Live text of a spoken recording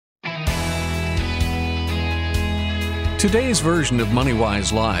Today's version of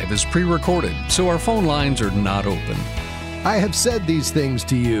MoneyWise Live is pre-recorded, so our phone lines are not open. I have said these things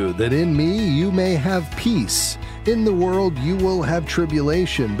to you, that in me you may have peace. In the world you will have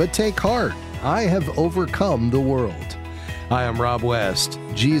tribulation, but take heart, I have overcome the world. I am Rob West.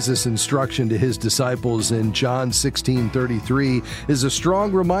 Jesus' instruction to his disciples in John 16:33 is a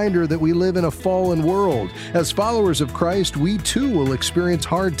strong reminder that we live in a fallen world. As followers of Christ, we too will experience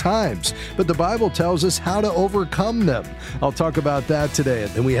hard times, but the Bible tells us how to overcome them. I'll talk about that today,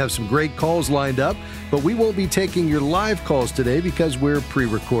 and we have some great calls lined up, but we won't be taking your live calls today because we're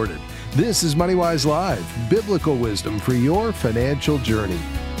pre-recorded. This is MoneyWise Live, biblical wisdom for your financial journey.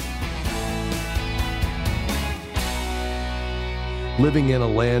 Living in a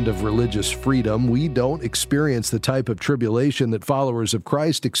land of religious freedom, we don't experience the type of tribulation that followers of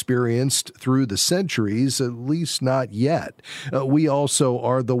Christ experienced through the centuries, at least not yet. We also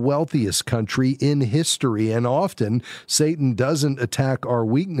are the wealthiest country in history, and often Satan doesn't attack our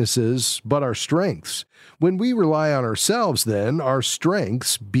weaknesses, but our strengths. When we rely on ourselves, then, our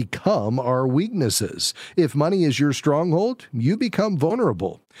strengths become our weaknesses. If money is your stronghold, you become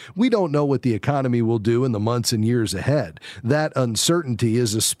vulnerable. We don't know what the economy will do in the months and years ahead. That uncertainty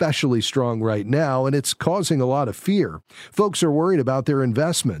is especially strong right now, and it's causing a lot of fear. Folks are worried about their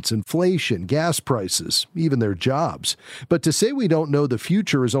investments, inflation, gas prices, even their jobs. But to say we don't know the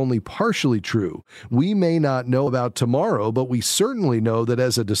future is only partially true. We may not know about tomorrow, but we certainly know that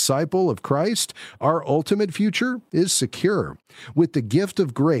as a disciple of Christ, our ultimate future is secure. With the gift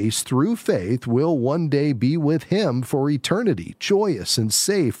of grace through faith, we'll one day be with Him for eternity, joyous and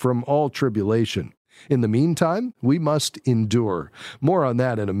safe from all tribulation. In the meantime, we must endure. More on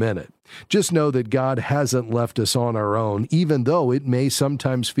that in a minute. Just know that God hasn't left us on our own, even though it may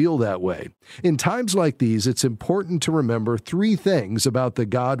sometimes feel that way. In times like these, it's important to remember three things about the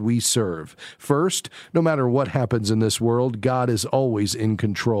God we serve. First, no matter what happens in this world, God is always in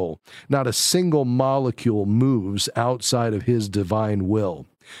control. Not a single molecule moves outside of His divine will.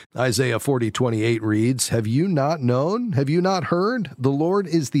 Isaiah 40:28 reads, "Have you not known? Have you not heard? The Lord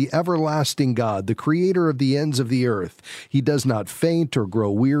is the everlasting God, the creator of the ends of the earth. He does not faint or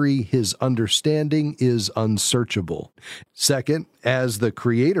grow weary. His understanding is unsearchable." Second, as the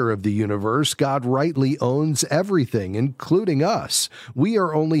creator of the universe, God rightly owns everything, including us. We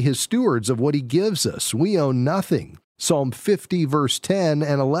are only His stewards of what He gives us. We own nothing. Psalm 50, verse 10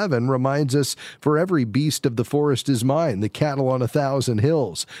 and 11 reminds us, "For every beast of the forest is mine, the cattle on 1,000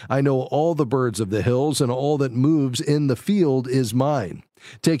 hills. I know all the birds of the hills, and all that moves in the field is mine."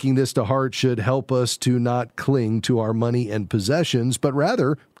 Taking this to heart should help us to not cling to our money and possessions, but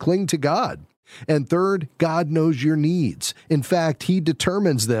rather cling to God. And third, God knows your needs. In fact, He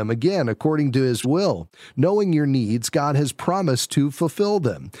determines them, again, according to His will. Knowing your needs, God has promised to fulfill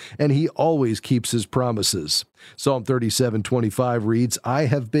them, and He always keeps His promises. Psalm 37:25 reads, "I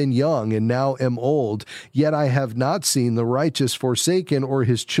have been young and now am old, yet I have not seen the righteous forsaken or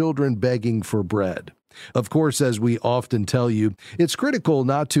his children begging for bread." Of course, as we often tell you, it's critical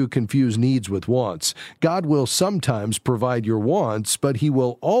not to confuse needs with wants. God will sometimes provide your wants, but He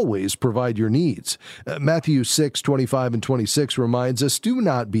will always provide your needs. Matthew 6:25 and 26 reminds us, "Do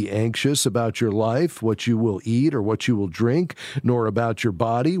not be anxious about your life, what you will eat or what you will drink, nor about your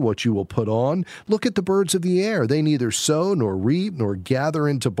body, what you will put on. Look at the birds of the air. They neither sow nor reap nor gather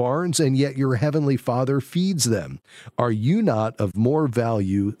into barns, and yet your heavenly Father feeds them. Are you not of more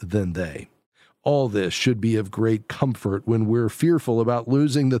value than they?" All this should be of great comfort when we're fearful about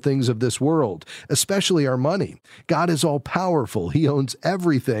losing the things of this world, especially our money. God is all-powerful. He owns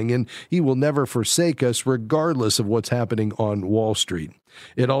everything, and He will never forsake us regardless of what's happening on Wall Street.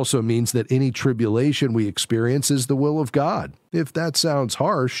 It also means that any tribulation we experience is the will of God. If that sounds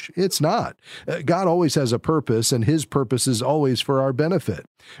harsh, it's not. God always has a purpose, and His purpose is always for our benefit.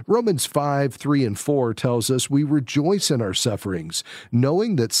 Romans 5:3 and 4 tells us we rejoice in our sufferings,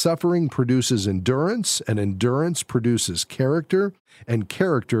 knowing that suffering produces endurance, and endurance produces character, and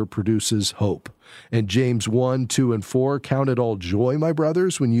character produces hope. And James 1:2 and 4, "Count it all joy, my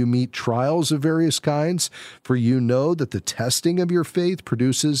brothers, when you meet trials of various kinds, for you know that the testing of your faith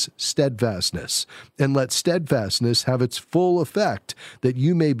produces steadfastness. And let steadfastness have its full effect, that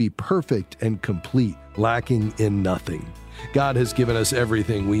you may be perfect and complete, lacking in nothing." God has given us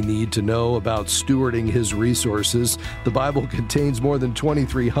everything we need to know about stewarding His resources. The Bible contains more than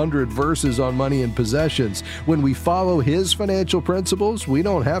 2,300 verses on money and possessions. When we follow His financial principles, we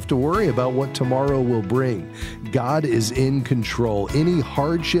don't have to worry about what tomorrow will bring. God is in control. Any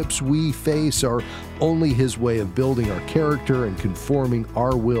hardships we face are only His way of building our character and conforming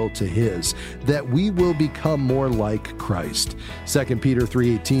our will to His, that we will become more like Christ. 2 Peter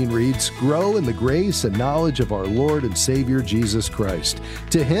 3:18 reads, "Grow in the grace and knowledge of our Lord and Savior Jesus Christ.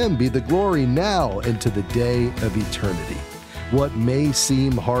 To Him be the glory now and to the day of eternity." What may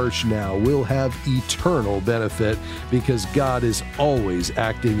seem harsh now will have eternal benefit because God is always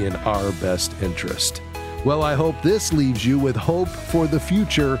acting in our best interest. Well, I hope this leaves you with hope for the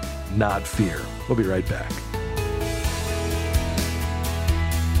future, not fear. We'll be right back.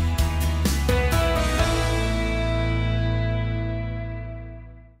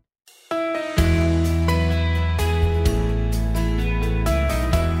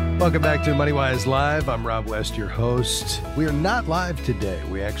 Welcome back to MoneyWise Live. I'm Rob West, your host. We are not live today.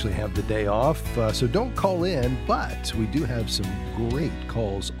 We actually have the day off, so don't call in, but we do have some great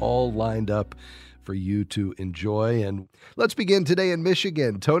calls all lined up for you to enjoy. And let's begin today in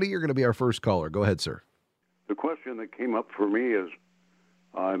Michigan. Tony, you're going to be our first caller. Go ahead, sir. The question that came up for me is,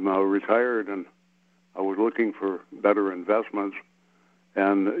 I'm retired and I was looking for better investments,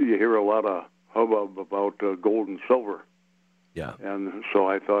 and you hear a lot of hubbub about gold and silver. Yeah. And so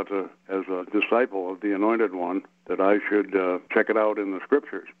I thought, as a disciple of the Anointed One, that I should check it out in the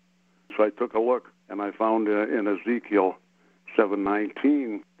Scriptures. So I took a look, and I found in Ezekiel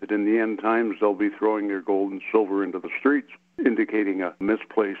 7:19 that in the end times they'll be throwing their gold and silver into the streets, indicating a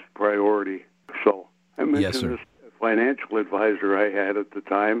misplaced priority. So I mentioned this financial advisor I had at the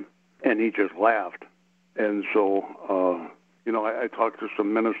time, and he just laughed. And so, I talked to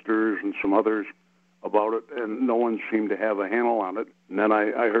some ministers and some others about it, and no one seemed to have a handle on it. And then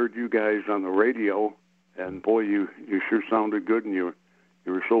I heard you guys on the radio, and boy, you sure sounded good, and you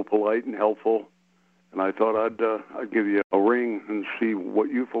were so polite and helpful. And I thought I'd give you a ring and see what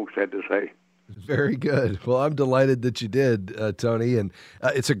you folks had to say. Very good. Well, I'm delighted that you did, Tony. And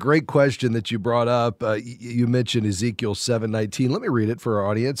it's a great question that you brought up. You mentioned Ezekiel 7:19. Let me read it for our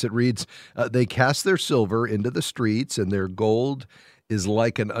audience. It reads, "They cast their silver into the streets, and their gold is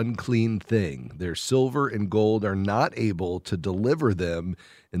like an unclean thing. Their silver and gold are not able to deliver them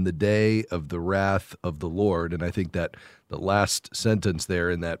in the day of the wrath of the Lord." And I think that the last sentence there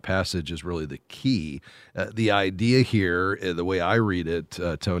in that passage is really the key. The idea here, the way I read it,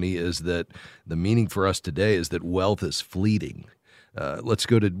 Tony, is that the meaning for us today is that wealth is fleeting. Let's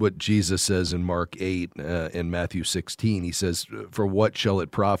go to what Jesus says in Mark 8 and Matthew 16. He says, "For what shall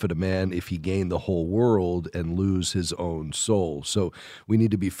it profit a man if he gain the whole world and lose his own soul?" So we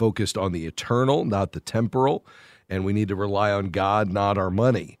need to be focused on the eternal, not the temporal, and we need to rely on God, not our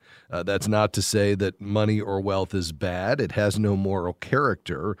money. That's not to say that money or wealth is bad. It has no moral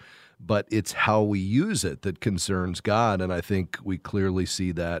character, but it's how we use it that concerns God, and I think we clearly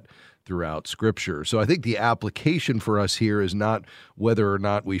see that throughout Scripture. So I think the application for us here is not whether or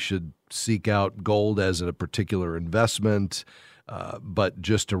not we should seek out gold as a particular investment, but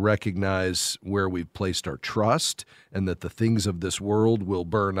just to recognize where we've placed our trust and that the things of this world will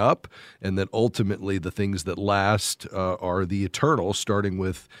burn up and that ultimately the things that last are the eternal, starting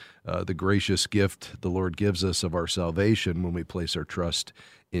with the gracious gift the Lord gives us of our salvation when we place our trust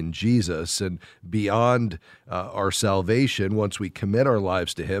in Jesus. And beyond our salvation, once we commit our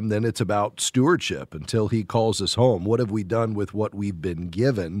lives to Him, then it's about stewardship until He calls us home. What have we done with what we've been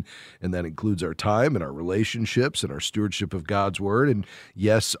given? And that includes our time and our relationships and our stewardship of God's Word and,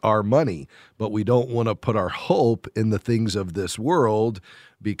 yes, our money. But we don't want to put our hope in the things of this world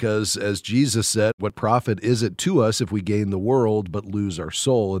because, as Jesus said, what profit is it to us if we gain the world but lose our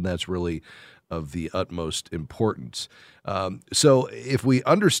soul? And that's really of the utmost importance. So if we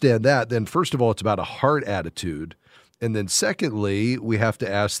understand that, then first of all, it's about a heart attitude. And then secondly, we have to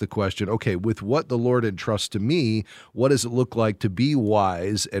ask the question, okay, with what the Lord entrusts to me, what does it look like to be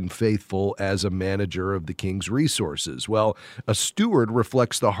wise and faithful as a manager of the king's resources? Well, a steward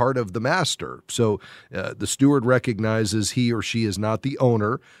reflects the heart of the master. So the steward recognizes he or she is not the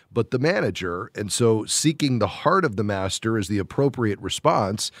owner, but the manager. And so seeking the heart of the master is the appropriate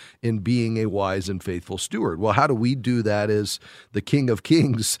response in being a wise and faithful steward. Well, how do we do that as the King of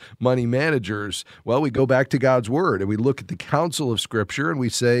Kings money managers? Well, we go back to God's Word and we look at the counsel of Scripture and we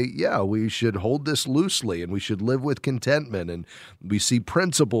say, yeah, we should hold this loosely and we should live with contentment. And we see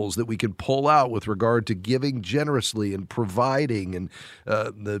principles that we can pull out with regard to giving generously and providing, and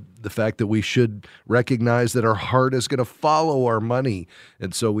the fact that we should recognize that our heart is going to follow our money.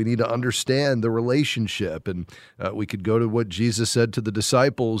 And so we need to understand the relationship. And we could go to what Jesus said to the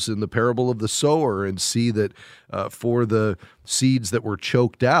disciples in the parable of the sower and see that for the seeds that were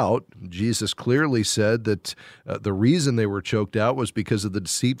choked out, Jesus clearly said that the reason they were choked out was because of the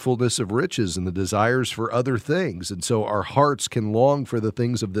deceitfulness of riches and the desires for other things. And so our hearts can long for the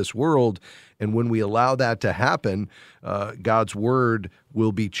things of this world. And when we allow that to happen, God's word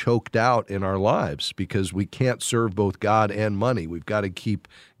will be choked out in our lives because we can't serve both God and money. We've got to keep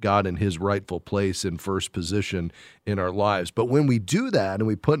God in his rightful place in first position in our lives. But when we do that and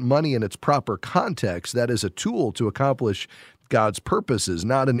we put money in its proper context, that is a tool to accomplish God's purposes,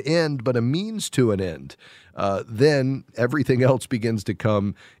 not an end, but a means to an end. Then everything else begins to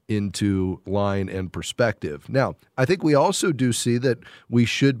come into line and perspective. Now, I think we also do see that we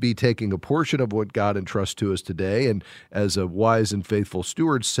should be taking a portion of what God entrusts to us today, and as a wise and faithful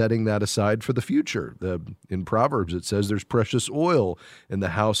steward, setting that aside for the future. In Proverbs, it says there's precious oil in the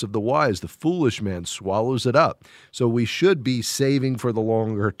house of the wise. The foolish man swallows it up. So we should be saving for the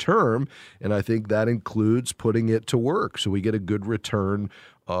longer term, and I think that includes putting it to work so we get a good return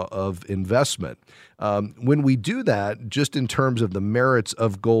of investment. When we do that, just in terms of the merits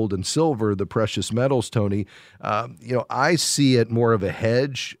of gold and silver, the precious metals, Tony, I see it more of a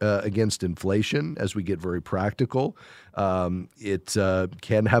hedge against inflation as we get very practical. It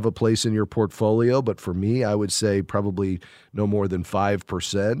can have a place in your portfolio, but for me, I would say probably no more than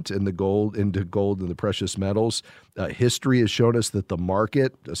 5% into gold and the precious metals. History has shown us that the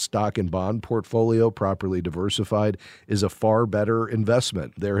market, a stock and bond portfolio, properly diversified, is a far better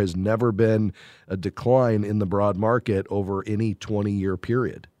investment. There has never been a decline in the broad market over any 20-year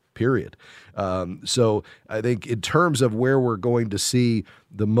period. So I think in terms of where we're going to see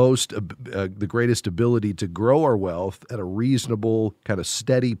the greatest ability to grow our wealth at a reasonable, kind of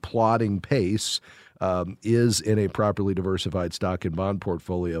steady, plodding pace, is in a properly diversified stock and bond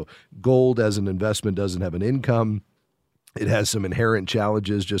portfolio. Gold as an investment doesn't have an income. It has some inherent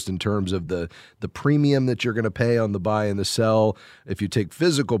challenges just in terms of the premium that you're going to pay on the buy and the sell. If you take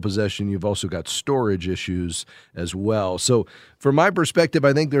physical possession, you've also got storage issues as well. So from my perspective,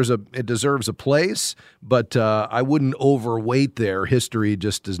 I think it deserves a place, but I wouldn't overweight there. History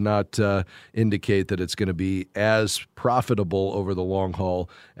just does not indicate that it's going to be as profitable over the long haul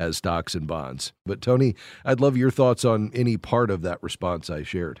as stocks and bonds. But Tony, I'd love your thoughts on any part of that response I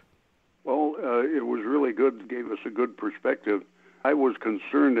shared. It was really good, gave us a good perspective. I was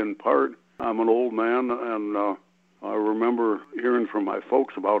concerned in part. I'm an old man, and I remember hearing from my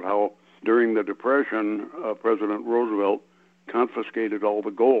folks about how during the Depression, President Roosevelt confiscated all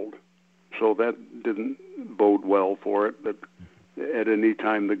the gold. So that didn't bode well for it, that at any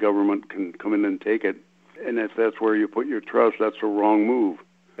time the government can come in and take it. And if that's where you put your trust, that's a wrong move.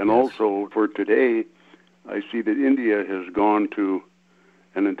 And also for today, I see that India has gone to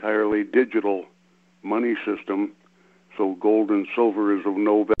an entirely digital money system, so gold and silver is of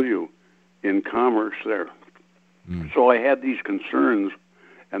no value in commerce there. So I had these concerns,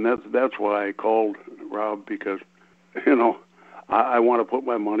 and that's why I called Rob, because I want to put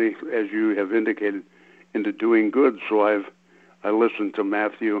my money, as you have indicated, into doing good. So I listened to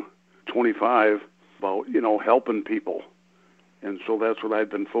Matthew 25 about helping people, and so that's what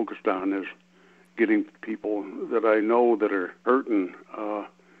I've been focused on, is getting people that I know that are hurting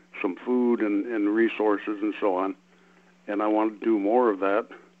some food and resources and so on. And I want to do more of that.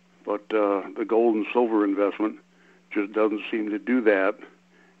 But the gold and silver investment just doesn't seem to do that,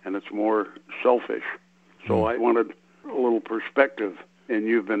 and it's more selfish. So I wanted a little perspective, and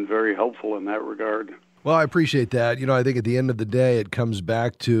you've been very helpful in that regard. Well, I appreciate that. I think at the end of the day, it comes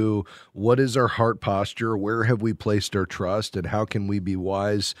back to what is our heart posture? Where have we placed our trust? And how can we be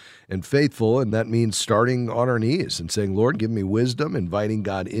wise and faithful? And that means starting on our knees and saying, Lord, give me wisdom, inviting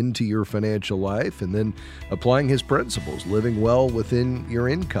God into your financial life, and then applying his principles, living well within your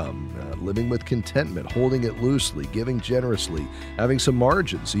income, living with contentment, holding it loosely, giving generously, having some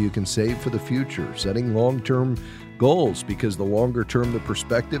margin so you can save for the future, setting long-term goals, because the longer term the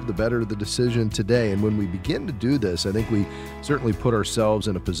perspective, the better the decision today. And when we begin to do this, I think we certainly put ourselves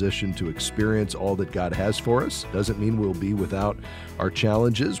in a position to experience all that God has for us. Doesn't mean we'll be without our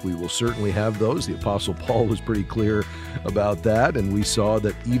challenges. We will certainly have those. The Apostle Paul was pretty clear about that, and we saw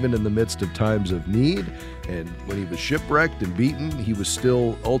that even in the midst of times of need, and when he was shipwrecked and beaten, he was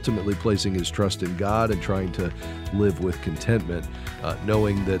still ultimately placing his trust in God and trying to live with contentment,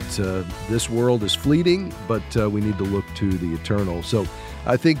 knowing that this world is fleeting, but we need to look to the eternal. So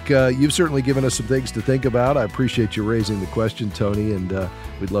I think you've certainly given us some things to think about. I appreciate you raising the question, Tony, and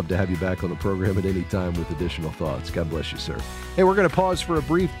we'd love to have you back on the program at any time with additional thoughts. God bless you, sir. Hey, we're going to pause for a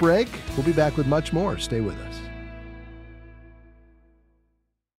brief break. We'll be back with much more. Stay with us.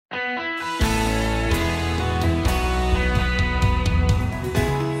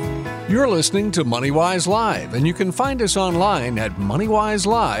 You're listening to MoneyWise Live, and you can find us online at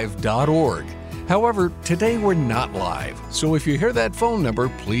moneywiselive.org. However, today we're not live, so if you hear that phone number,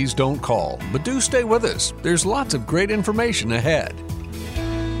 please don't call, but do stay with us. There's lots of great information ahead.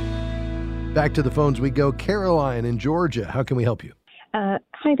 Back to the phones we go. Caroline in Georgia, how can we help you?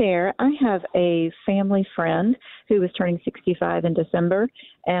 Hi there. I have a family friend who is turning 65 in December,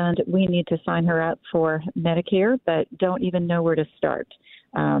 and we need to sign her up for Medicare, but don't even know where to start.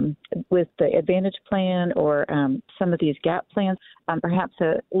 With the Advantage plan or some of these GAP plans, perhaps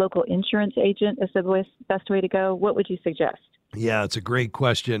a local insurance agent is the best way to go. What would you suggest? Yeah, it's a great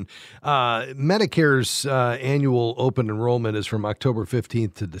question. Medicare's annual open enrollment is from October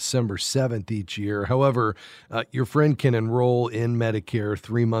 15th to December 7th each year. However, your friend can enroll in Medicare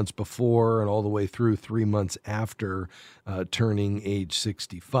 3 months before and all the way through 3 months after turning age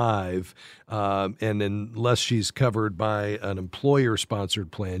 65. And unless she's covered by an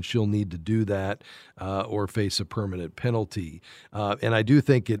employer-sponsored plan, she'll need to do that or face a permanent penalty. And I do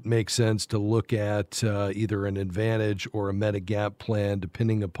think it makes sense to look at either an Advantage or a Medigap plan,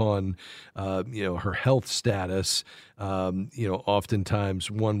 depending upon her health status. Oftentimes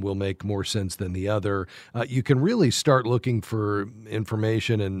one will make more sense than the other. You can really start looking for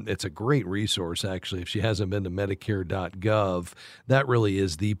information, and it's a great resource, actually. If she hasn't been to Medicare.gov, that really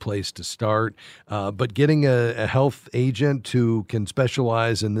is the place to start. But getting a health agent who can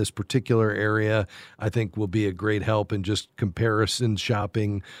specialize in this particular area, I think will be a great help in just comparison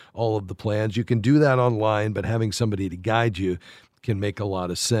shopping all of the plans. You can do that online, but having somebody to guide you can make a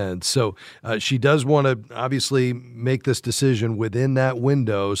lot of sense. So she does want to obviously make this decision within that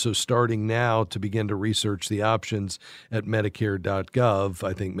window. So starting now to begin to research the options at Medicare.gov,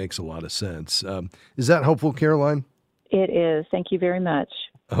 I think makes a lot of sense. Is that helpful, Caroline? It is. Thank you very much.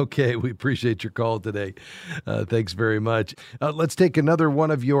 Okay, we appreciate your call today. Thanks very much. Let's take another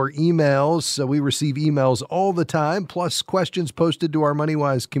one of your emails. We receive emails all the time, plus questions posted to our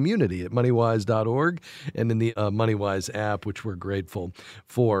MoneyWise community at moneywise.org and in the MoneyWise app, which we're grateful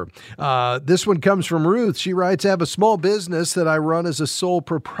for. This one comes from Ruth. She writes, I have a small business that I run as a sole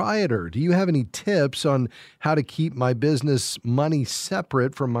proprietor. Do you have any tips on how to keep my business money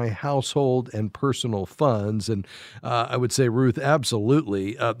separate from my household and personal funds? And I would say, Ruth,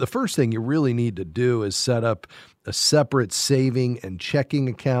 absolutely. The first thing you really need to do is set up a separate saving and checking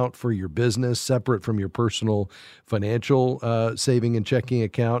account for your business, separate from your personal financial saving and checking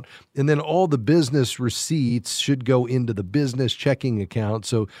account. And then all the business receipts should go into the business checking account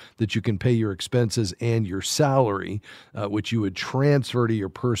so that you can pay your expenses and your salary, which you would transfer to your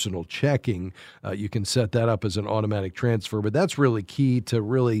personal checking. You can set that up as an automatic transfer, but that's really key to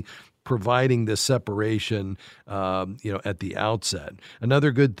really providing this separation, at the outset.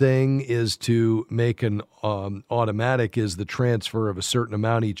 Another good thing is to make an automatic is the transfer of a certain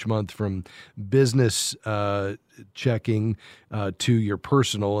amount each month from business checking to your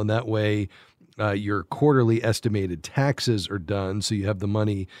personal, and that way your quarterly estimated taxes are done, so you have the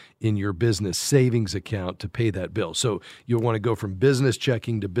money in your business savings account to pay that bill. So you'll want to go from business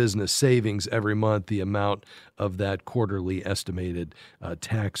checking to business savings every month, the amount of that quarterly estimated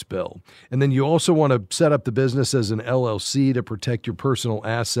tax bill. And then you also want to set up the business as an LLC to protect your personal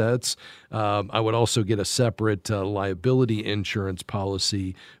assets. I would also get a separate liability insurance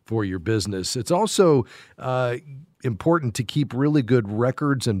policy for your business. It's also important to keep really good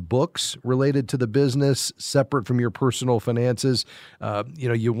records and books related to the business separate from your personal finances.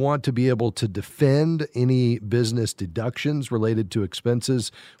 You want to be able to defend any business deductions related to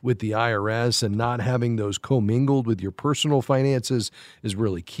expenses with the IRS, and not having those commingled with your personal finances is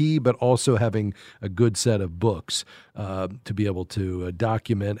really key, but also having a good set of books to be able to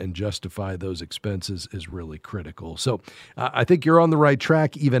document and justify those expenses is really critical. So I think you're on the right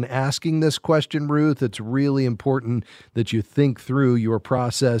track even asking this question, Ruth. It's really important that you think through your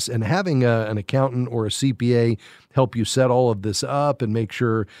process, and having an accountant or a CPA help you set all of this up and make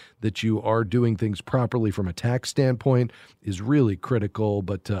sure that you are doing things properly from a tax standpoint is really critical.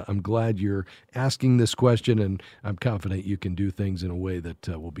 But I'm glad you're asking this question, and I'm confident you can do things in a way that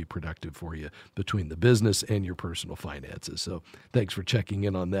will be productive for you between the business and your personal finances. So thanks for checking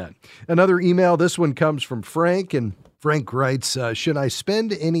in on that. Another email, this one comes from Frank, and Frank writes, should I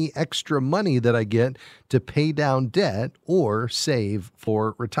spend any extra money that I get to pay down debt or save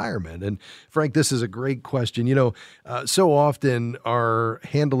for retirement? And Frank, this is a great question. So often our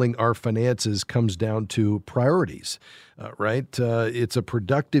handling our finances comes down to priorities. Right? It's a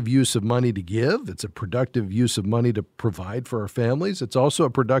productive use of money to give. It's a productive use of money to provide for our families. It's also a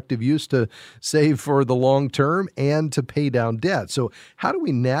productive use to save for the long term and to pay down debt. So how do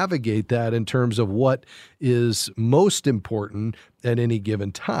we navigate that in terms of what is most important at any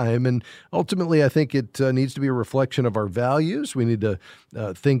given time. And ultimately, I think it needs to be a reflection of our values. We need to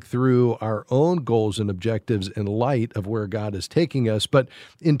think through our own goals and objectives in light of where God is taking us. But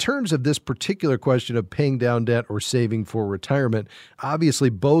in terms of this particular question of paying down debt or saving for retirement, obviously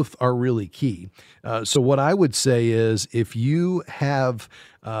both are really key. So what I would say is if you have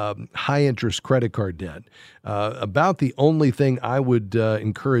high interest credit card debt, about the only thing I would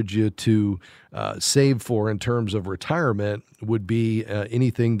encourage you to save for in terms of retirement would be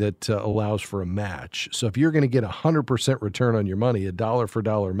anything that allows for a match. So if you're going to get 100% return on your money, a dollar for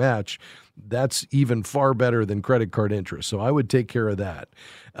dollar match, that's even far better than credit card interest. So I would take care of that.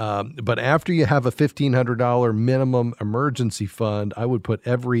 But after you have a $1,500 minimum emergency fund, I would put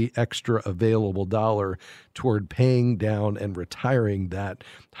every extra available dollar toward paying down and retiring that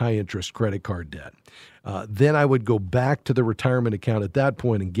high interest credit card debt. Then I would go back to the retirement account at that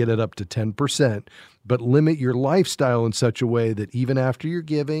point and get it up to 10%, but limit your lifestyle in such a way that even after you're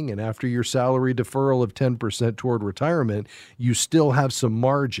giving and after your salary deferral of 10% toward retirement, you still have some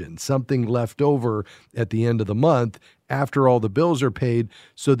margin, something left over at the end of the month after all the bills are paid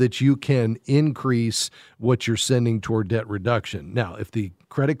so that you can increase what you're sending toward debt reduction. Now, if the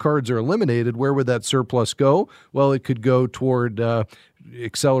credit cards are eliminated, where would that surplus go? Well, it could go toward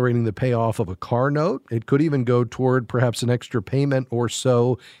accelerating the payoff of a car note. It could even go toward perhaps an extra payment or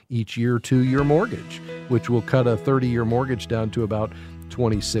so each year to your mortgage, which will cut a 30-year mortgage down to about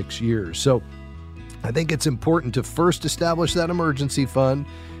 26 years. So I think it's important to first establish that emergency fund,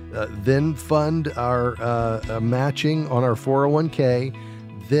 then fund our matching on our 401k,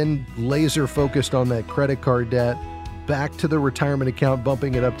 then laser focused on that credit card debt, back to the retirement account,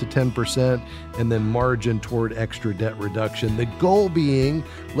 bumping it up to 10%, and then margin toward extra debt reduction. The goal being,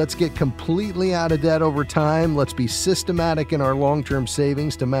 let's get completely out of debt over time. Let's be systematic in our long-term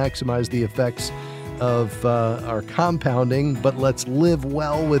savings to maximize the effects of our compounding, but let's live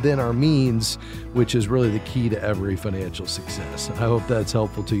well within our means, which is really the key to every financial success. I hope that's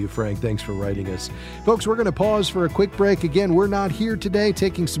helpful to you, Frank. Thanks for writing us. Folks, we're going to pause for a quick break. Again, we're not here today,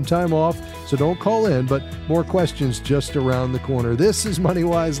 taking some time off, so don't call in, but more questions just around the corner. This is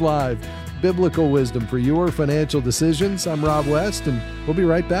MoneyWise Live, biblical wisdom for your financial decisions. I'm Rob West, and we'll be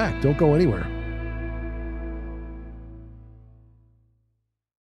right back. Don't go anywhere.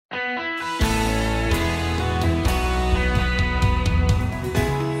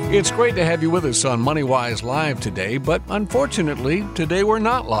 It's great to have you with us on MoneyWise Live today, but unfortunately, today we're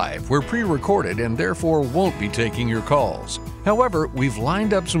not live. We're pre-recorded and therefore won't be taking your calls. However, we've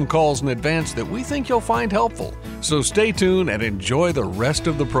lined up some calls in advance that we think you'll find helpful, so stay tuned and enjoy the rest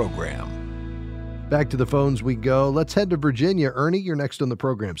of the program. Back to the phones we go. Let's head to Virginia. Ernie, you're next on the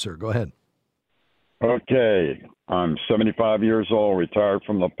program, sir. Go ahead. Okay. I'm 75 years old, retired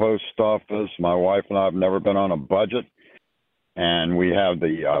from the post office. My wife and I have never been on a budget. And we have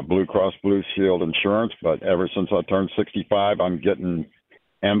the Blue Cross Blue Shield insurance, but ever since I turned 65, I'm getting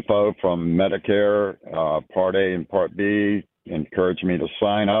info from Medicare, Part A and Part B, encourage me to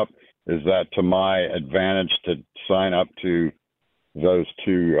sign up. Is that to my advantage to sign up to those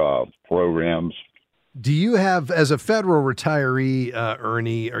two programs? Do you have, as a federal retiree,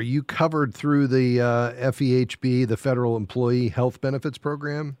 Ernie, are you covered through the FEHB, the Federal Employee Health Benefits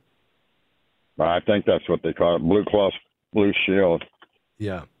Program? I think that's what they call it, Blue Cross Blue Shield.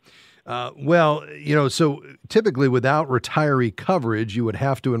 Yeah. Well, so typically without retiree coverage, you would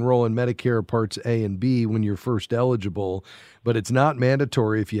have to enroll in Medicare Parts A and B when you're first eligible, but it's not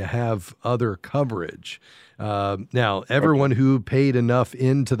mandatory if you have other coverage. Now, everyone who paid enough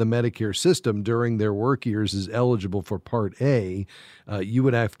into the Medicare system during their work years is eligible for Part A. You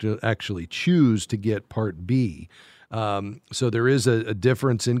would have to actually choose to get Part B. So there is a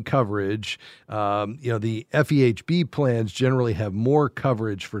difference in coverage. The FEHB plans generally have more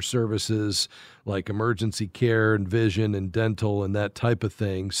coverage for services like emergency care and vision and dental and that type of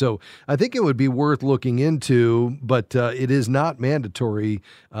thing. So I think it would be worth looking into, but it is not mandatory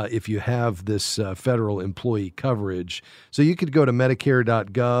if you have this federal employee coverage. So you could go to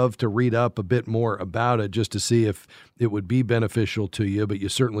Medicare.gov to read up a bit more about it just to see if it would be beneficial to you, but you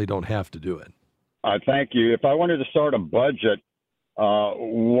certainly don't have to do it. Thank you. If I wanted to start a budget,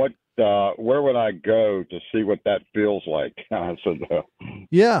 where would I go to see what that feels like?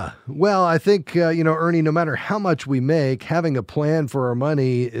 Yeah. Well, I think, Ernie, no matter how much we make, having a plan for our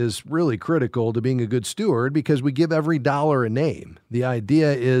money is really critical to being a good steward because we give every dollar a name. The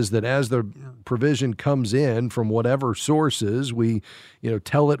idea is that as the provision comes in from whatever sources, we,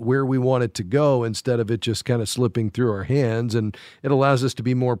 tell it where we want it to go instead of it just kind of slipping through our hands. And it allows us to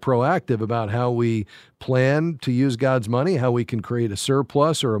be more proactive about how we plan to use God's money, how we can create a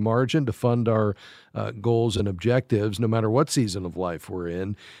surplus or a margin to fund our goals and objectives, no matter what season of life we're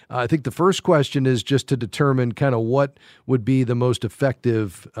in. I think the first question is just to determine kind of what would be the most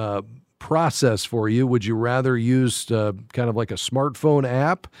effective process for you. Would you rather use kind of like a smartphone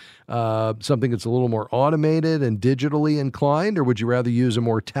app, something that's a little more automated and digitally inclined, or would you rather use a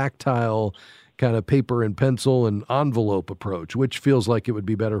more tactile kind of paper and pencil and envelope approach? Which feels like it would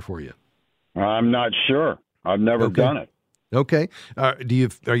be better for you? I'm not sure. I've never done it. Okay. Are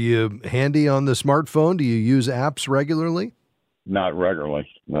you handy on the smartphone? Do you use apps regularly? Not regularly.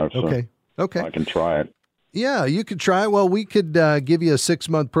 No, sir. Okay. I can try it. Yeah, you could try. Well, we could give you a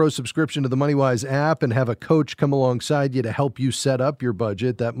 6-month pro subscription to the MoneyWise app and have a coach come alongside you to help you set up your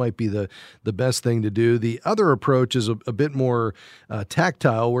budget. That might be the best thing to do. The other approach is a bit more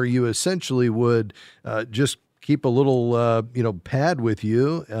tactile, where you essentially would just keep a little pad with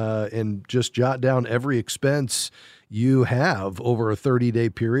you and just jot down every expense you have over a 30-day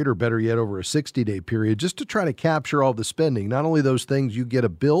period, or better yet, over a 60-day period, just to try to capture all the spending. Not only those things you get a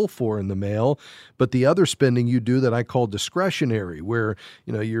bill for in the mail, but the other spending you do that I call discretionary, where,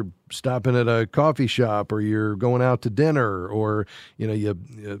 you're stopping at a coffee shop, or you're going out to dinner, or,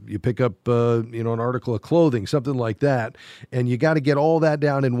 you pick up, an article of clothing, something like that. And you got to get all that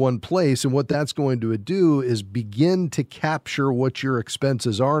down in one place. And what that's going to do is begin to capture what your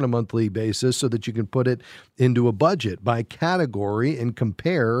expenses are on a monthly basis so that you can put it into a budget by category and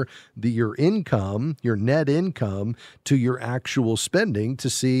compare your income, your net income, to your actual spending to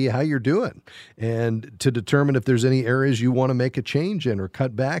see how you're doing, and to determine if there's any areas you want to make a change in or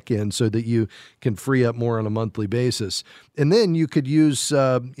cut back in, so that you can free up more on a monthly basis. And then you could use,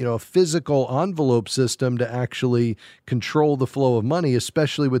 a physical envelope system to actually control the flow of money,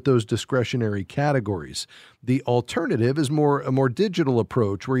 especially with those discretionary categories. The alternative is a more digital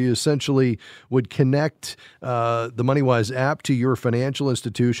approach, where you essentially would connect the MoneyWise app to your financial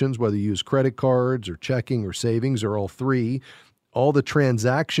institutions, whether you use credit cards or checking or savings or all three. All the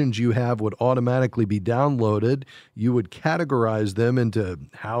transactions you have would automatically be downloaded. You would categorize them into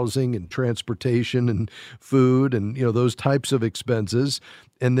housing and transportation and food and, those types of expenses.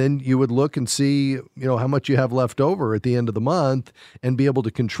 And then you would look and see, how much you have left over at the end of the month, and be able to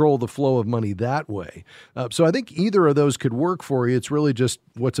control the flow of money that way. So I think either of those could work for you. It's really just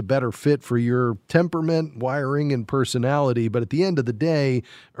what's a better fit for your temperament, wiring, and personality. But at the end of the day,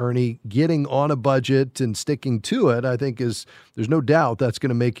 Ernie, getting on a budget and sticking to it, I think there's no doubt that's going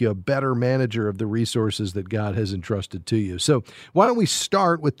to make you a better manager of the resources that God has entrusted to you. So why don't we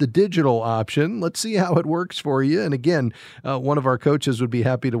start with the digital option? Let's see how it works for you. And again, one of our coaches would be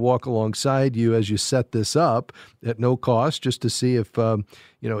happy to walk alongside you as you set this up at no cost, just to see if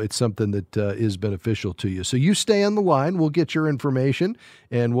it's something that is beneficial to you. So you stay on the line. We'll get your information,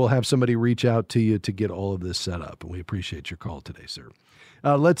 and we'll have somebody reach out to you to get all of this set up. And we appreciate your call today, sir.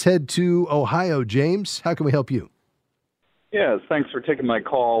 Let's head to Ohio. James, how can we help you? Yes, thanks for taking my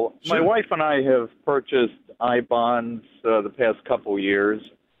call. Sure. My wife and I have purchased I-bonds the past couple years.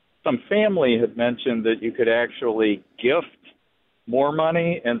 Some family had mentioned that you could actually gift more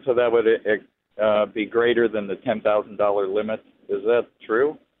money, and so that would be greater than the $10,000 limit. Is that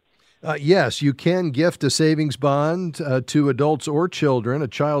true? Yes, you can gift a savings bond to adults or children. A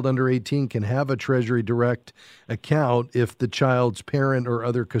child under 18 can have a Treasury Direct account if the child's parent or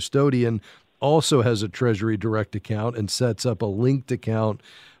other custodian also has a Treasury Direct account and sets up a linked account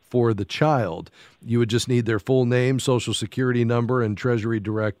for the child. You would just need their full name, Social Security number, and Treasury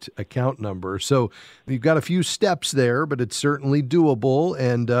Direct account number. So you've got a few steps there, but it's certainly doable.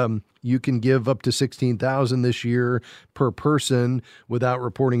 And you can give up to $16,000 this year per person without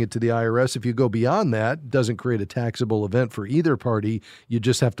reporting it to the IRS. If you go beyond that, it doesn't create a taxable event for either party. You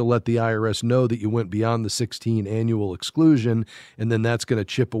just have to let the IRS know that you went beyond the 16 annual exclusion, and then that's going to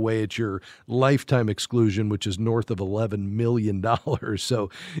chip away at your lifetime exclusion, which is north of $11 million. So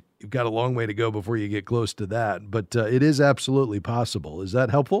you've got a long way to go before you get close to that. But it is absolutely possible. Is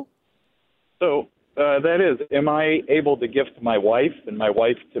that helpful? So that is, am I able to gift my wife and my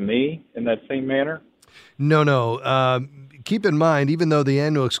wife to me in that same manner? No. Keep in mind, even though the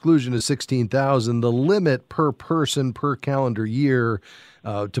annual exclusion is $16,000, the limit per person per calendar year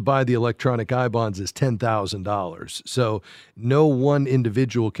to buy the electronic I-bonds is $10,000. So no one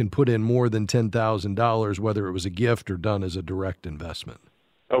individual can put in more than $10,000, whether it was a gift or done as a direct investment.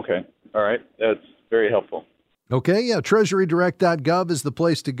 Okay. All right. That's very helpful. Okay, yeah, treasurydirect.gov is the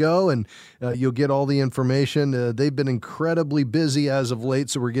place to go, and you'll get all the information. They've been incredibly busy as of late,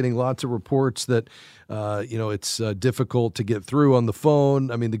 so we're getting lots of reports that, it's difficult to get through on the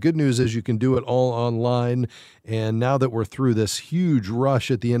phone. I mean, the good news is you can do it all online, and now that we're through this huge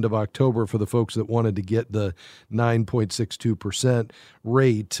rush at the end of October for the folks that wanted to get the 9.62%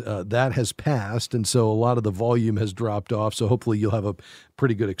 rate, that has passed, and so a lot of the volume has dropped off, so hopefully you'll have a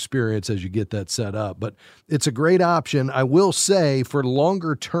pretty good experience as you get that set up. But it's a great option. I will say for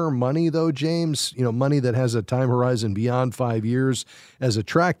longer term money though, James, money that has a time horizon beyond 5 years, as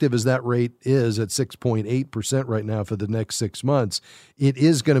attractive as that rate is at 6.8% right now for the next 6 months, it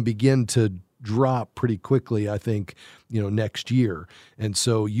is going to begin to drop pretty quickly, I think, next year. And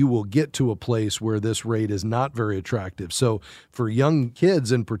so you will get to a place where this rate is not very attractive. So for young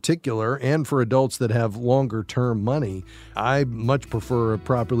kids in particular, and for adults that have longer term money, I much prefer a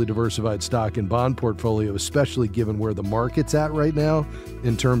properly diversified stock and bond portfolio, especially given where the market's at right now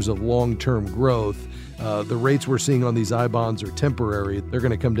in terms of long-term growth. The rates we're seeing on these I-bonds are temporary. They're going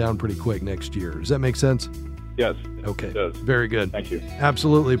to come down pretty quick next year. Does that make sense? Yes. Okay. It does. Very good. Thank you.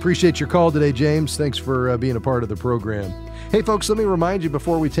 Absolutely. Appreciate your call today, James. Thanks for being a part of the program. Hey, folks, let me remind you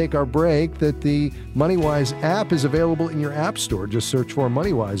before we take our break that the MoneyWise app is available in your app store. Just search for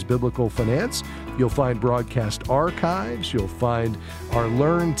MoneyWise Biblical Finance. You'll find broadcast archives. You'll find our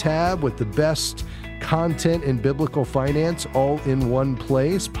Learn tab with the best content in biblical finance all in one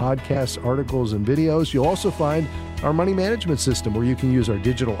place, podcasts, articles, and videos. You'll also find our money management system where you can use our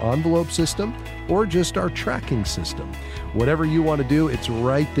digital envelope system or just our tracking system. Whatever you want to do, it's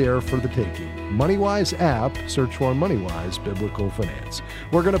right there for the taking. MoneyWise app, search for MoneyWise Biblical Finance.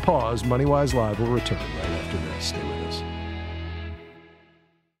 We're going to pause. MoneyWise Live will return right after this. Stay with us.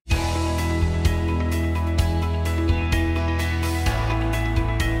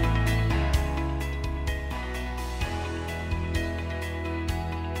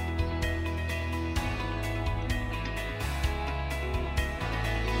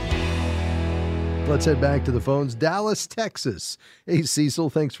 Let's head back to the phones. Dallas, Texas. Hey, Cecil,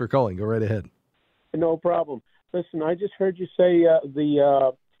 thanks for calling. Go right ahead. No problem. Listen, I just heard you say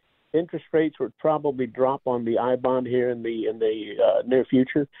the interest rates would probably drop on the I-bond here in the near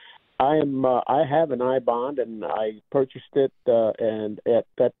future. I have an I-bond, and I purchased it, and at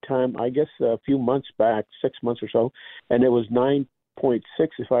that time, I guess a few months back, 6 months or so, and it was 9.6,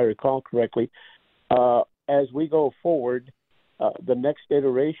 if I recall correctly. As we go forward, the next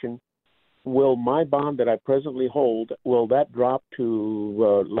iteration, will my bond that I presently hold, will that drop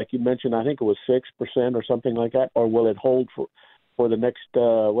to, like you mentioned, I think it was 6% or something like that, or will it hold for the next,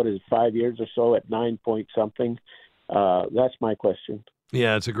 5 years or so at 9 point something? That's my question.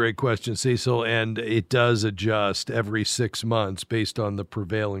 Yeah, it's a great question, Cecil, and it does adjust every 6 months based on the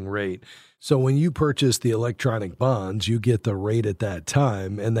prevailing rate. So when you purchase the electronic bonds, you get the rate at that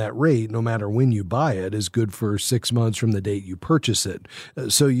time, and that rate, no matter when you buy it, is good for 6 months from the date you purchase it.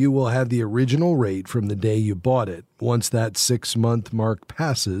 So you will have the original rate from the day you bought it. Once that 6 month mark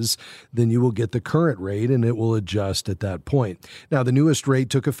passes, then you will get the current rate, and it will adjust at that point. Now, the newest rate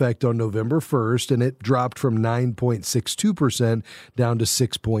took effect on November 1st, and it dropped from 9.62% down to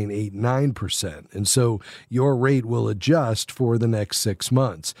 6.89%. And so your rate will adjust for the next 6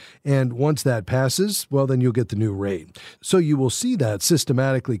 months. And once that passes, well, then you'll get the new rate. So you will see that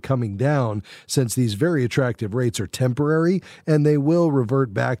systematically coming down, since these very attractive rates are temporary, and they will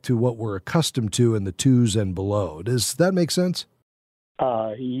revert back to what we're accustomed to in the 2s and below. Does that make sense?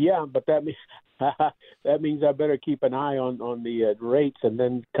 Yeah, but that means I better keep an eye on the rates, and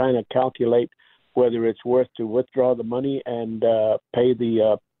then kind of calculate whether it's worth to withdraw the money and pay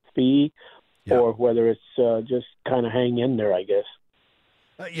the fee, or whether it's just kind of hang in there, I guess.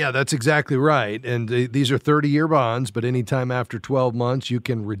 Yeah, that's exactly right. And these are 30-year bonds, but anytime after 12 months, you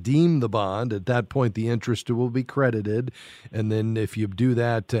can redeem the bond. At that point, the interest will be credited. And then if you do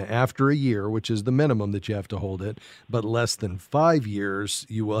that after a year, which is the minimum that you have to hold it, but less than 5 years,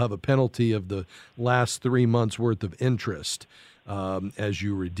 you will have a penalty of the last 3 months' worth of interest as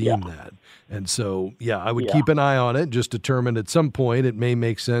you redeem that. And so, I would keep an eye on it, just determine at some point it may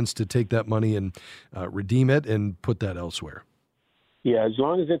make sense to take that money and redeem it and put that elsewhere. Yeah, as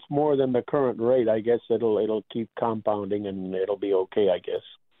long as it's more than the current rate, I guess it'll keep compounding, and it'll be okay, I guess.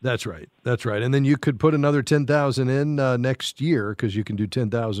 That's right. That's right. And then you could put another $10,000 in next year, because you can do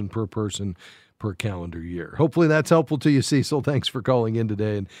 $10,000 per person per calendar year. Hopefully that's helpful to you, Cecil. Thanks for calling in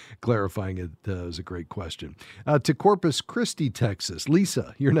today and clarifying it. It was a great question. To Corpus Christi, Texas.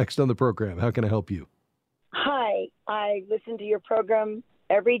 Lisa, you're next on the program. How can I help you? Hi. I listen to your program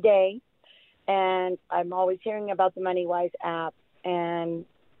every day, and I'm always hearing about the MoneyWise app. And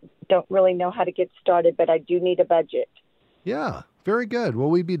don't really know how to get started, but I do need a budget. Yeah, very good. Well,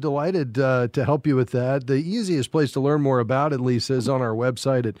 we'd be delighted to help you with that. The easiest place to learn more about it, Lisa, is on our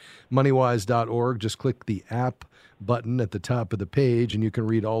website at moneywise.org. Just click the app button at the top of the page, and you can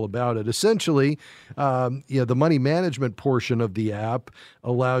read all about it. Essentially, the money management portion of the app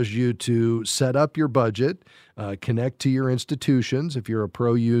allows you to set up your budget, connect to your institutions if you're a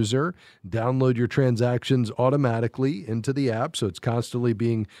pro user, download your transactions automatically into the app, so it's constantly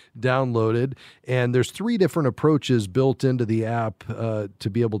being downloaded. And there's 3 different approaches built into the app to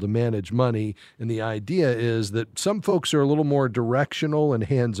be able to manage money. And the idea is that some folks are a little more directional and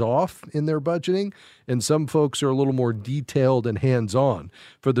hands-off in their budgeting, and some folks are a little more detailed and hands-on.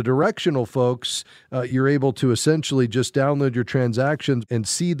 For the directional folks, you're able to essentially just download your transactions and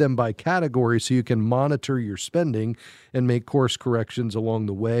see them by category so you can monitor your spending and make course corrections along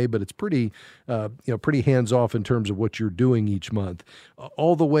the way. But it's pretty hands-off in terms of what you're doing each month.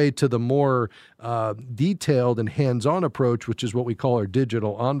 All the way to the more detailed and hands-on approach, which is what we call our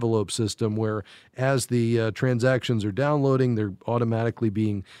digital envelope system, where as the transactions are downloading, they're automatically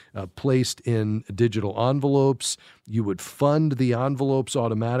being placed in digital envelopes. You would fund the envelopes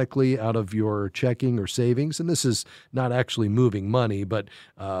automatically out of your checking or savings. And this is not actually moving money, but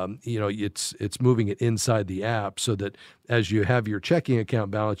it's moving it inside the app so that as you have your checking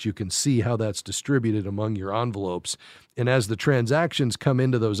account balance, you can see how that's distributed among your envelopes. And as the transactions come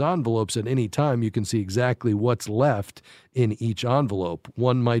into those envelopes at any time, you can see exactly what's left in each envelope.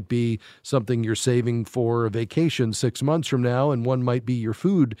 One might be something you're saving for a vacation 6 months from now, and one might be your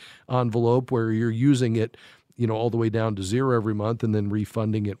food envelope where you're using it all the way down to 0 every month and then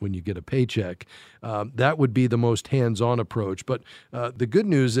refunding it when you get a paycheck. That would be the most hands-on approach. But the good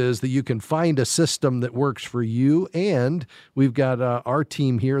news is that you can find a system that works for you, and we've got our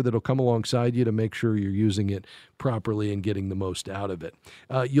team here that'll come alongside you to make sure you're using it properly and getting the most out of it.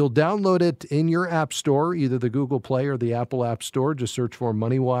 You'll download it in your app store, either the Google Play or the Apple App Store. Just search for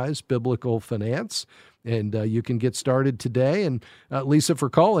MoneyWise Biblical Finance. And you can get started today. And Lisa, for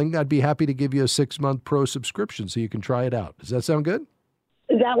calling, I'd be happy to give you a 6-month pro subscription so you can try it out. Does that sound good?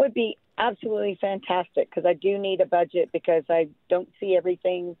 That would be absolutely fantastic, because I do need a budget, because I don't see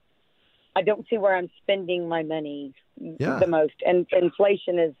everything. I don't see where I'm spending my money the most. And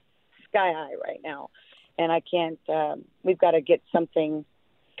inflation is sky high right now. And I can't, we've got to get something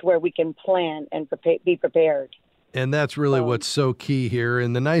to where we can plan and be prepared. And that's really what's so key here.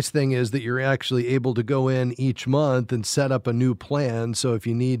 And the nice thing is that you're actually able to go in each month and set up a new plan. So if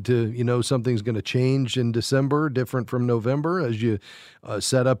you need to, something's going to change in December, different from November, as you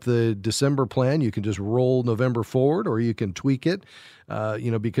set up the December plan, you can just roll November forward, or you can tweak it,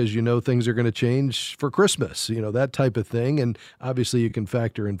 because things are going to change for Christmas, that type of thing. And obviously you can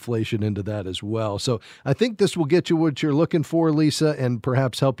factor inflation into that as well. So I think this will get you what you're looking for, Lisa, and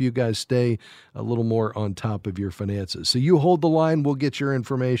perhaps help you guys stay a little more on top of your finances. So you hold the line, we'll get your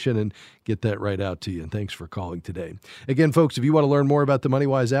information and get that right out to you. And thanks for calling today. Again, folks, if you want to learn more about the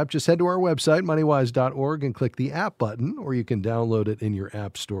MoneyWise app, just head to our website, moneywise.org, and click the app button, or you can download it in your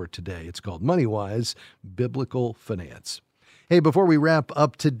app store today. It's called MoneyWise Biblical Finance. Hey, before we wrap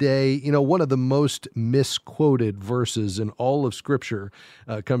up today, one of the most misquoted verses in all of Scripture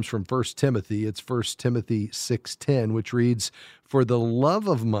comes from 1 Timothy. It's 1 Timothy 6:10, which reads, "For the love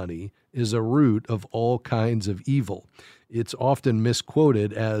of money is a root of all kinds of evil." It's often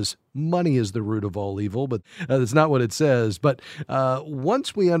misquoted as money is the root of all evil, but that's not what it says. But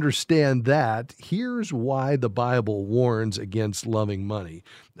once we understand that, here's why the Bible warns against loving money.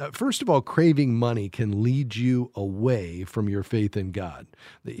 First of all, craving money can lead you away from your faith in God.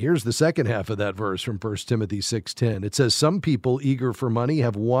 Here's the second half of that verse from 1 Timothy 6:10. It says, "Some people eager for money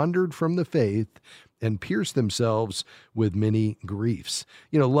have wandered from the faith and pierce themselves with many griefs."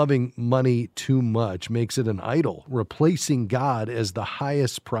 Loving money too much makes it an idol, replacing God as the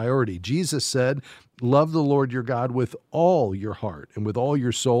highest priority. Jesus said, "Love the Lord your God with all your heart and with all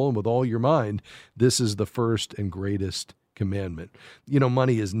your soul and with all your mind. This is the first and greatest commandment."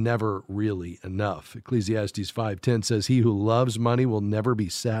 Money is never really enough. Ecclesiastes 5:10 says, "He who loves money will never be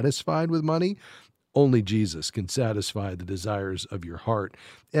satisfied with money." Only Jesus can satisfy the desires of your heart.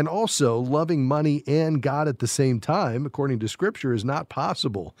 And also, loving money and God at the same time, according to Scripture, is not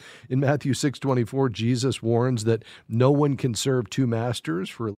possible. In Matthew 6:24, Jesus warns that no one can serve two masters,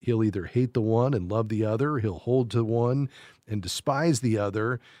 for he'll either hate the one and love the other, he'll hold to one and despise the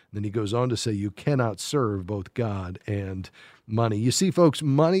other. Then he goes on to say, you cannot serve both God and money. You see, folks,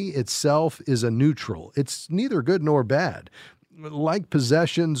 money itself is a neutral. It's neither good nor bad. like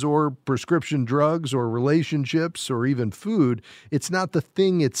possessions or prescription drugs or relationships or even food, it's not the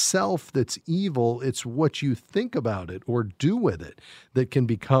thing itself that's evil. It's what you think about it or do with it that can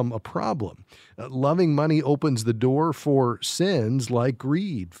become a problem. Loving money opens the door for sins like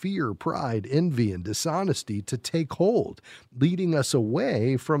greed, fear, pride, envy, and dishonesty to take hold, leading us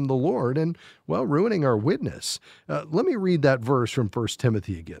away from the Lord and, well, ruining our witness. Let me read that verse from 1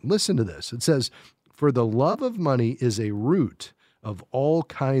 Timothy again. Listen to this. It says, "For the love of money is a root of all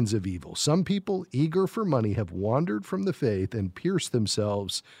kinds of evil. Some people, eager for money, have wandered from the faith and pierced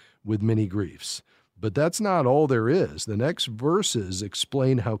themselves with many griefs." But that's not all there is. The next verses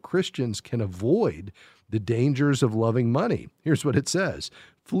explain how Christians can avoid the dangers of loving money. Here's what it says: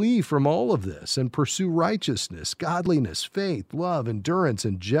 "Flee from all of this and pursue righteousness, godliness, faith, love, endurance,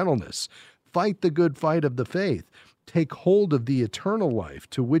 and gentleness. Fight the good fight of the faith. Take hold of the eternal life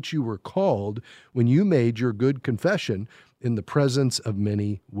to which you were called when you made your good confession in the presence of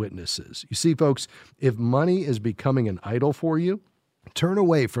many witnesses." You see, folks, if money is becoming an idol for you, turn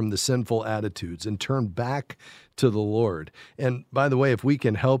away from the sinful attitudes and turn back to the Lord. And by the way, if we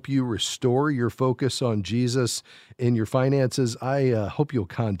can help you restore your focus on Jesus in your finances, I hope you'll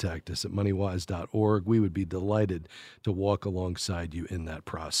contact us at moneywise.org. We would be delighted to walk alongside you in that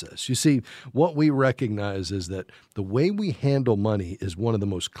process. You see, what we recognize is that the way we handle money is one of the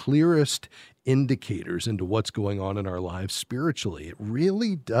most clearest indicators into what's going on in our lives spiritually. It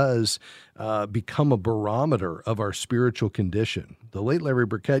really does become a barometer of our spiritual condition. The late Larry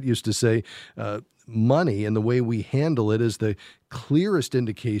Burkett used to say, money and the way we handle it is the clearest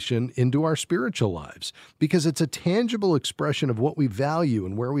indication into our spiritual lives because it's a tangible expression of what we value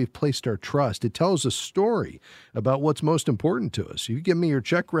and where we've placed our trust. It tells a story about what's most important to us. You give me your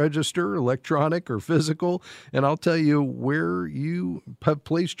check register, electronic or physical, and I'll tell you where you have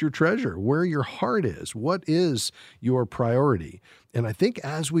placed your treasure, where your heart is, what is your priority. And I think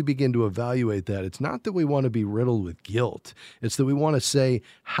as we begin to evaluate that, it's not that we want to be riddled with guilt. It's that we want to say,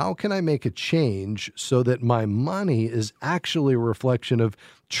 how can I make a change so that my money is actually a reflection of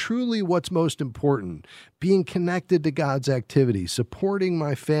truly what's most important? Being connected to God's activity, supporting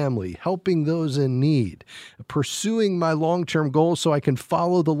my family, helping those in need, pursuing my long-term goals so I can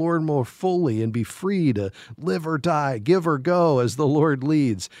follow the Lord more fully and be free to live or die, give or go as the Lord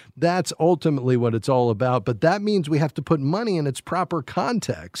leads. That's ultimately what it's all about. But that means we have to put money in its proper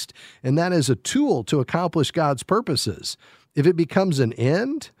context, and that is a tool to accomplish God's purposes. If it becomes an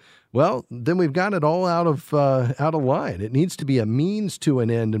end, well, then we've got it all out of line. It needs to be a means to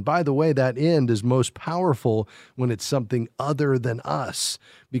an end. And by the way, that end is most powerful when it's something other than us,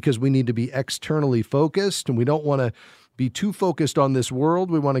 because we need to be externally focused, and we don't want to be too focused on this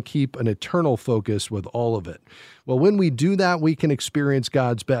world. We want to keep an eternal focus with all of it. Well, when we do that, we can experience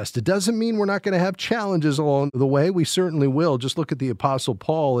God's best. It doesn't mean we're not going to have challenges along the way. We certainly will. Just look at the Apostle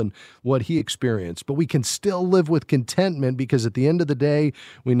Paul and what he experienced. But we can still live with contentment because at the end of the day,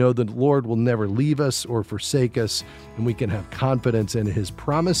 we know that the Lord will never leave us or forsake us, and we can have confidence in his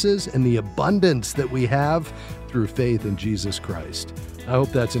promises and the abundance that we have through faith in Jesus Christ. I hope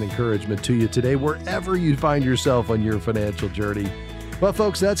that's an encouragement to you today, wherever you find yourself on your financial journey. Well,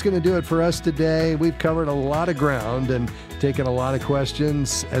 folks, that's going to do it for us today. We've covered a lot of ground and taken a lot of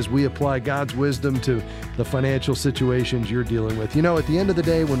questions as we apply God's wisdom to the financial situations you're dealing with. You know, at the end of the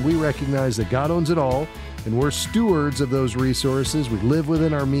day, when we recognize that God owns it all and we're stewards of those resources, we live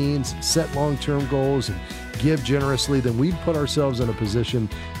within our means, set long-term goals, and give generously, then we put ourselves in a position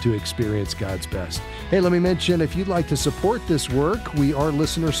to experience God's best. Hey, let me mention, if you'd like to support this work, we are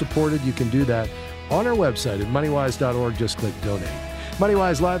listener supported. You can do that on our website at moneywise.org. Just click donate.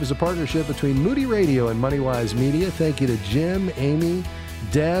 MoneyWise Live is a partnership between Moody Radio and MoneyWise Media. Thank you to Jim, Amy,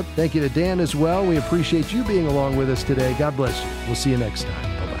 Deb. Thank you to Dan as well. We appreciate you being along with us today. God bless you. We'll see you next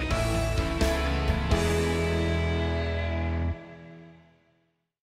time.